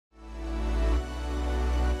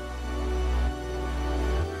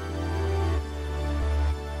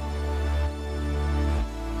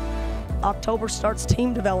October starts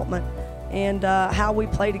team development and how we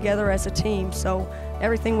play together as a team. So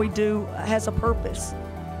everything we do has a purpose.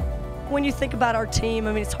 When you think about our team,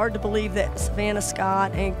 I mean, it's hard to believe that Savannah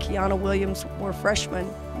Scott and Kianna Williams were freshmen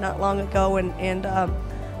not long ago, and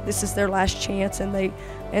this is their last chance, and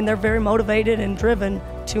they're very motivated and driven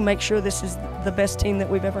to make sure this is the best team that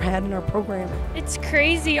we've ever had in our program. It's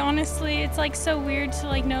crazy, honestly. It's like so weird to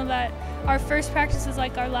like know that our first practice is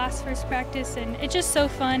like our last first practice, and it's just so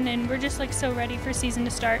fun, and we're just like so ready for season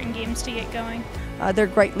to start and games to get going. They're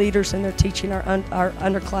great leaders, and they're teaching our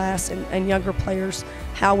underclass and younger players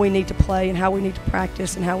how we need to play and how we need to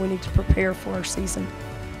practice and how we need to prepare for our season.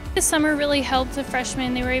 This summer really helped the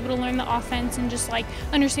freshmen. They were able to learn the offense and just like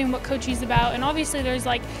understand what coaching's about. And obviously there's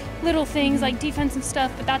like little things like defense and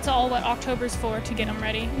stuff, but that's all what October's for, to get them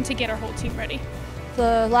ready and to get our whole team ready.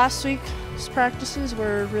 The last week's practices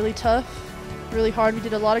were really tough, really hard. We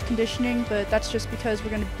did a lot of conditioning, but that's just because we're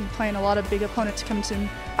going to be playing a lot of big opponents coming soon.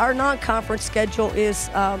 Our non-conference schedule is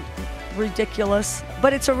ridiculous,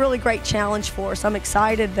 but it's a really great challenge for us. I'm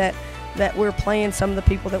excited that we're playing some of the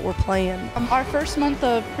people that we're playing. Our first month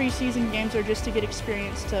of preseason games are just to get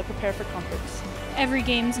experience to prepare for conference. Every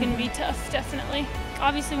game's going to be tough, definitely.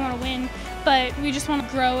 Obviously we want to win, but we just want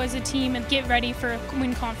to grow as a team and get ready for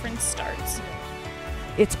when conference starts.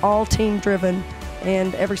 It's all team driven,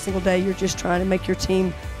 and every single day you're just trying to make your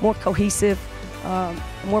team more cohesive,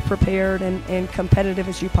 more prepared and competitive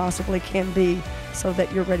as you possibly can be, so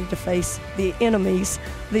that you're ready to face the enemies,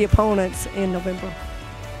 the opponents, in November.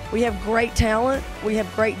 We have great talent, we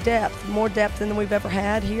have great depth, more depth than we've ever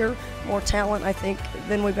had here, more talent I think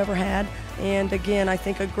than we've ever had, and again I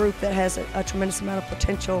think a group that has a tremendous amount of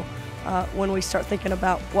potential when we start thinking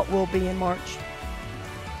about what we'll be in March.